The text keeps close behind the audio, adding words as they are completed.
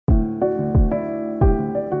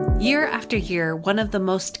Year after year, one of the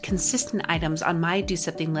most consistent items on my do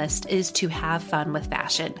something list is to have fun with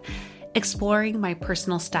fashion. Exploring my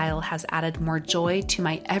personal style has added more joy to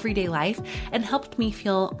my everyday life and helped me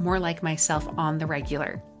feel more like myself on the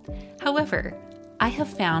regular. However, I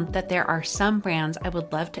have found that there are some brands I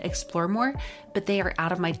would love to explore more, but they are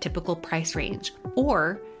out of my typical price range.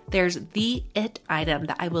 Or there's the it item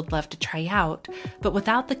that I would love to try out, but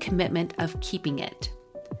without the commitment of keeping it.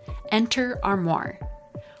 Enter Armoire.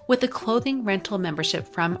 With a clothing rental membership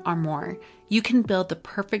from Armoire, you can build the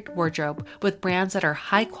perfect wardrobe with brands that are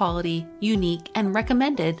high quality, unique, and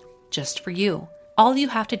recommended just for you. All you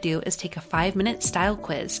have to do is take a 5-minute style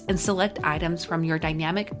quiz and select items from your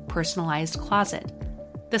dynamic, personalized closet.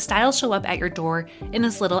 The styles show up at your door in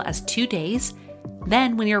as little as 2 days.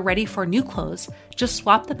 Then, when you're ready for new clothes, just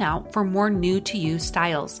swap them out for more new-to-you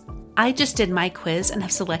styles. I just did my quiz and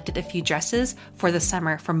have selected a few dresses for the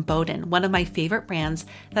summer from Boden, one of my favorite brands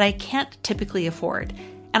that I can't typically afford.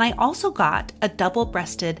 And I also got a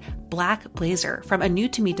double-breasted black blazer from a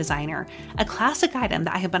new-to-me designer, a classic item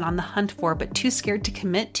that I have been on the hunt for but too scared to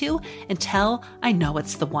commit to until I know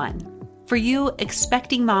it's the one. For you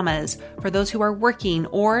expecting mamas, for those who are working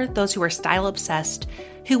or those who are style-obsessed,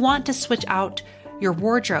 who want to switch out your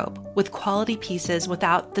wardrobe with quality pieces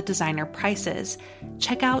without the designer prices,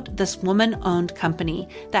 check out this woman-owned company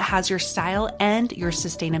that has your style and your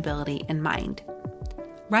sustainability in mind.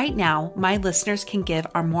 Right now, my listeners can give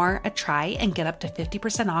Armoire a try and get up to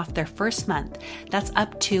 50% off their first month. That's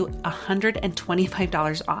up to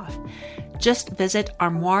 $125 off. Just visit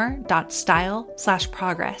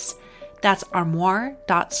armoire.style/progress. That's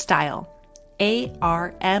armoire.style.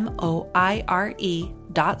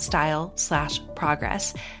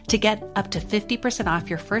 ARMOIRE.style/progress to get up to 50% off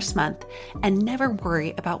your first month and never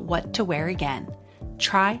worry about what to wear again.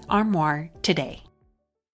 Try Armoire today.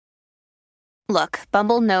 Look,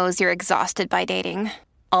 Bumble knows you're exhausted by dating.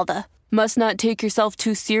 All the must not take yourself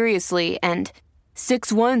too seriously and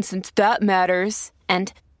 6'1" since that matters.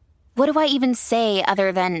 And what do I even say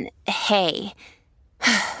other than hey?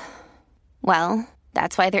 Well,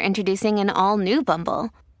 that's why they're introducing an all-new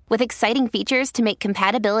Bumble with exciting features to make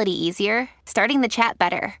compatibility easier, starting the chat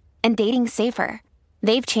better, and dating safer.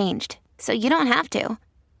 They've changed, so you don't have to.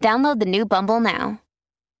 Download the new Bumble now.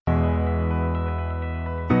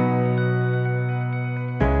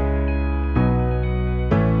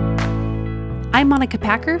 I'm Monica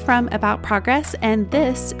Packer from About Progress, and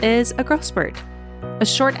this is a Growth Spurt, a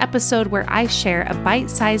short episode where I share a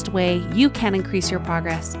bite-sized way you can increase your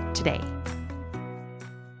progress today.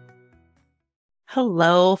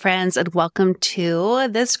 Hello, friends, and welcome to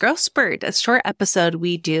this Growth Spurt, a short episode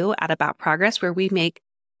we do at About Progress where we make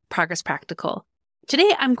progress practical.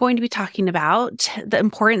 Today, I'm going to be talking about the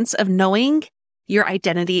importance of knowing your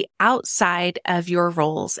identity outside of your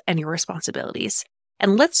roles and your responsibilities.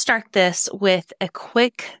 And let's start this with a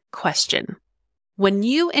quick question. When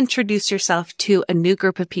you introduce yourself to a new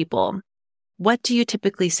group of people, what do you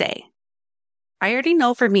typically say? I already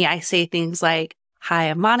know for me, I say things like, "Hi,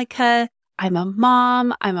 I'm Monica. I'm a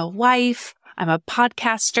mom. I'm a wife. I'm a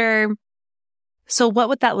podcaster." So what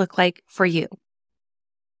would that look like for you?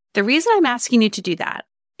 The reason I'm asking you to do that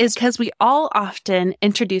is because we all often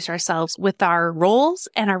introduce ourselves with our roles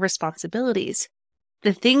and our responsibilities.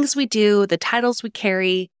 The things we do, the titles we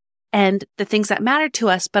carry, and the things that matter to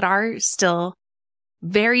us, but are still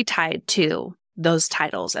very tied to those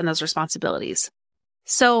titles and those responsibilities.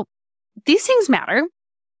 So these things matter,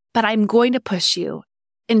 but I'm going to push you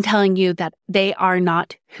in telling you that they are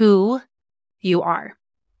not who you are.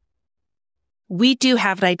 We do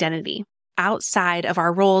have an identity outside of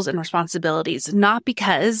our roles and responsibilities, not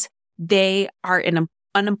because they are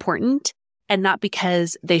unimportant and not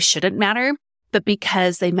because they shouldn't matter, but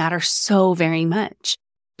because they matter so very much.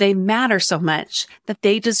 They matter so much that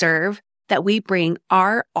they deserve that we bring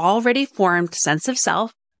our already formed sense of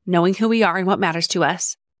self, knowing who we are and what matters to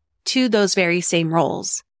us, to those very same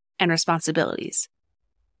roles and responsibilities.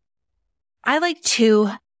 I like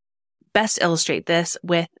to best illustrate this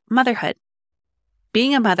with motherhood.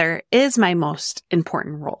 Being a mother is my most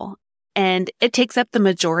important role, and it takes up the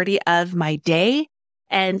majority of my day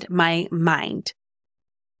and my mind.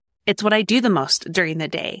 It's what I do the most during the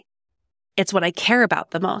day. It's what I care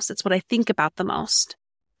about the most. It's what I think about the most.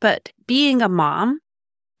 But being a mom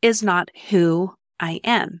is not who I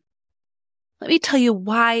am. Let me tell you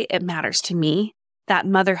why it matters to me that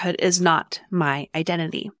motherhood is not my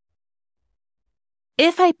identity.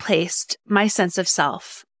 If I placed my sense of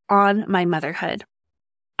self on my motherhood,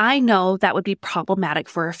 I know that would be problematic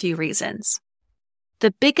for a few reasons.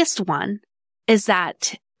 The biggest one is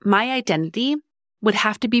that my identity would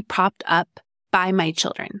have to be propped up by my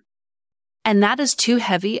children. And that is too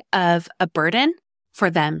heavy of a burden for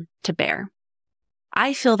them to bear.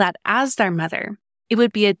 I feel that as their mother, it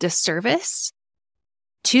would be a disservice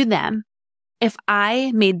to them if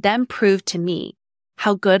I made them prove to me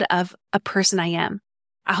how good of a person I am,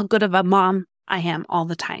 how good of a mom I am all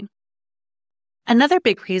the time. Another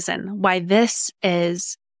big reason why this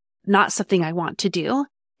is not something I want to do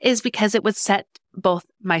is because it would set both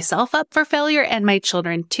myself up for failure and my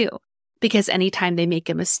children too. Because anytime they make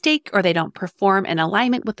a mistake or they don't perform in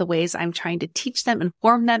alignment with the ways I'm trying to teach them and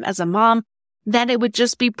form them as a mom, then it would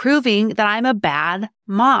just be proving that I'm a bad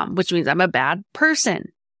mom, which means I'm a bad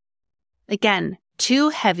person. Again, too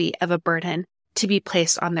heavy of a burden to be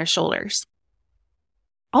placed on their shoulders.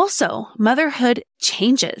 Also, motherhood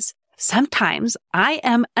changes. Sometimes I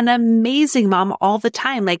am an amazing mom all the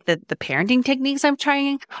time. Like the parenting techniques I'm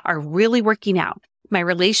trying are really working out. My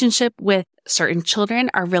relationship with certain children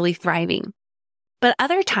are really thriving. But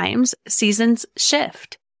other times, seasons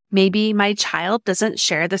shift. Maybe my child doesn't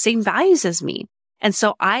share the same values as me. And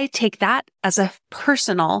so I take that as a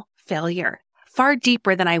personal failure, far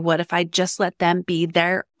deeper than I would if I just let them be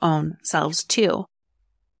their own selves too.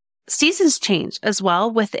 Seasons change as well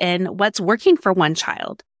within what's working for one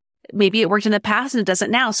child. Maybe it worked in the past and it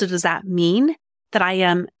doesn't now. So does that mean that I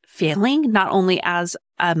am failing not only as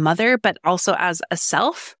a mother, but also as a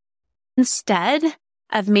self? Instead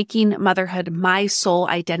of making motherhood my sole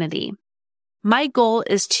identity, my goal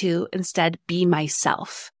is to instead be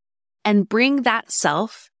myself and bring that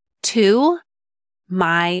self to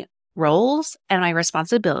my roles and my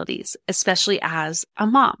responsibilities, especially as a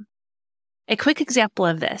mom. A quick example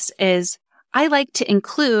of this is I like to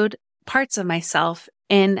include parts of myself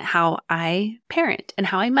in how I parent and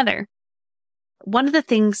how I mother. One of the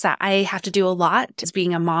things that I have to do a lot as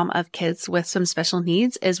being a mom of kids with some special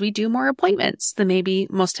needs is we do more appointments than maybe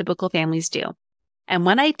most typical families do. And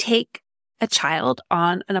when I take a child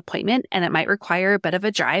on an appointment and it might require a bit of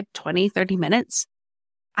a drive, 20, 30 minutes,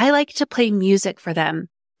 I like to play music for them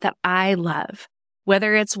that I love,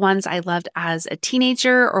 whether it's ones I loved as a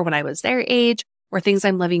teenager or when I was their age or things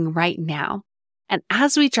I'm loving right now. And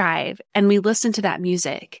as we drive and we listen to that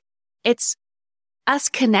music, it's us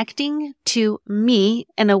connecting to me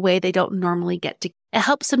in a way they don't normally get to. It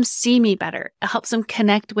helps them see me better. It helps them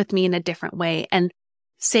connect with me in a different way, and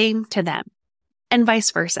same to them. And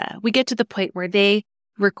vice versa. We get to the point where they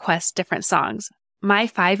request different songs. My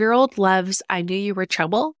 5-year-old loves I Knew You Were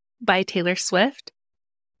Trouble by Taylor Swift.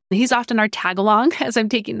 He's often our tag along as I'm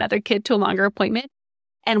taking another kid to a longer appointment.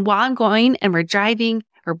 And while I'm going and we're driving,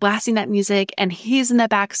 we're blasting that music and he's in the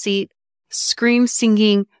back seat,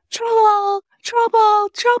 singing, trouble, trouble,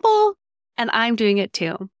 trouble. And I'm doing it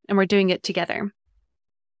too. And we're doing it together.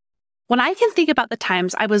 When I can think about the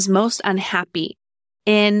times I was most unhappy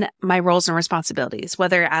in my roles and responsibilities,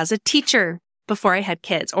 whether as a teacher before I had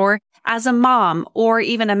kids or as a mom or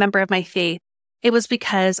even a member of my faith, it was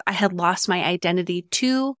because I had lost my identity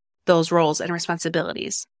to those roles and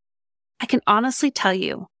responsibilities. I can honestly tell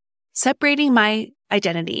you, separating my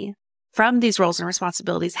identity from these roles and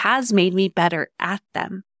responsibilities has made me better at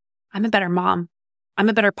them. I'm a better mom. I'm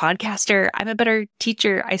a better podcaster. I'm a better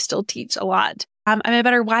teacher. I still teach a lot. I'm a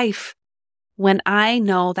better wife. When I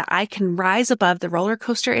know that I can rise above the roller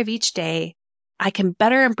coaster of each day, I can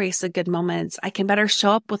better embrace the good moments. I can better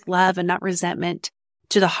show up with love and not resentment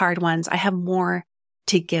to the hard ones. I have more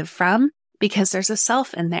to give from because there's a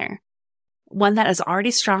self in there. One that is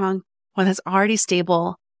already strong, one that's already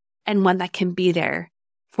stable, and one that can be there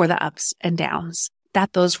for the ups and downs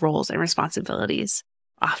that those roles and responsibilities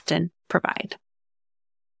often provide.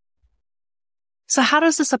 So how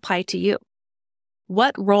does this apply to you?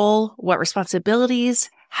 What role, what responsibilities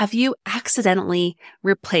have you accidentally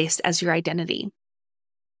replaced as your identity?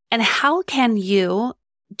 And how can you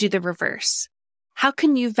do the reverse? How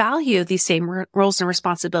can you value these same roles and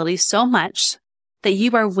responsibilities so much that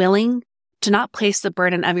you are willing to not place the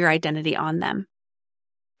burden of your identity on them?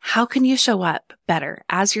 How can you show up better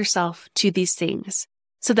as yourself to these things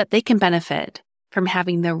so that they can benefit from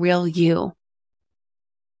having the real you?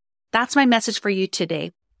 That's my message for you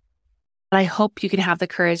today. I hope you can have the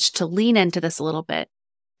courage to lean into this a little bit,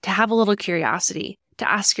 to have a little curiosity, to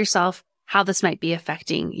ask yourself how this might be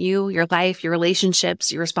affecting you, your life, your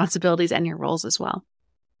relationships, your responsibilities, and your roles as well.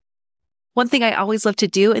 One thing I always love to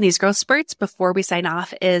do in these growth spurts before we sign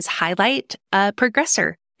off is highlight a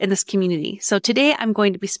progressor in this community. So today I'm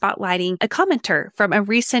going to be spotlighting a commenter from a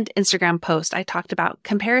recent Instagram post. I talked about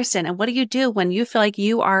comparison and what do you do when you feel like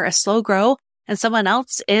you are a slow grow and someone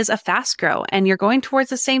else is a fast grow and you're going towards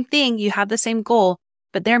the same thing, you have the same goal,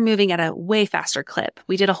 but they're moving at a way faster clip.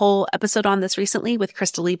 We did a whole episode on this recently with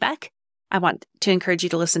Crystal Lee Beck. I want to encourage you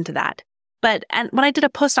to listen to that. But when I did a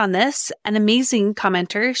post on this, an amazing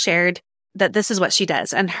commenter shared that this is what she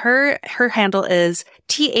does. And her handle is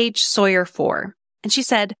THSawyer4. And she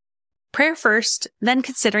said, prayer first, then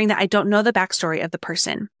considering that I don't know the backstory of the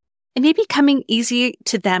person. It may be coming easy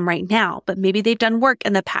to them right now, but maybe they've done work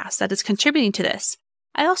in the past that is contributing to this.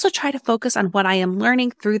 I also try to focus on what I am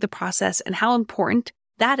learning through the process and how important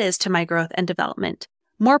that is to my growth and development.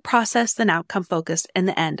 More process than outcome focused in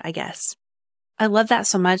the end, I guess. I love that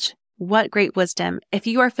so much. What great wisdom. If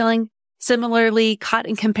you are feeling similarly caught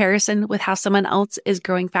in comparison with how someone else is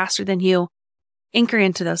growing faster than you, anchor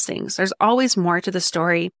into those things. There's always more to the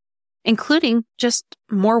story, including just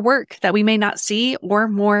more work that we may not see, or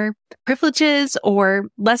more privileges or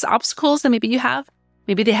less obstacles than maybe you have.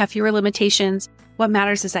 Maybe they have fewer limitations. What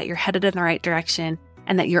matters is that you're headed in the right direction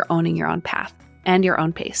and that you're owning your own path and your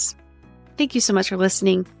own pace. Thank you so much for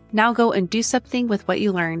listening. Now go and do something with what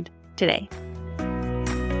you learned today.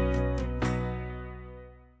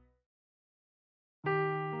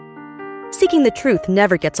 Seeking the truth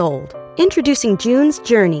never gets old. Introducing June's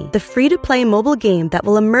Journey, the free-to-play mobile game that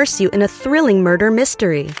will immerse you in a thrilling murder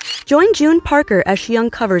mystery. Join June Parker as she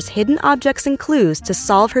uncovers hidden objects and clues to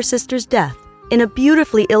solve her sister's death in a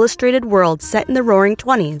beautifully illustrated world set in the Roaring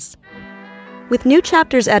 '20s. With new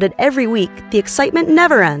chapters added every week, the excitement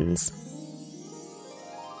never ends.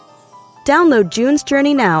 Download June's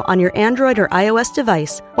Journey now on your Android or iOS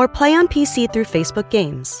device, or play on PC through Facebook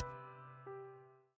Games.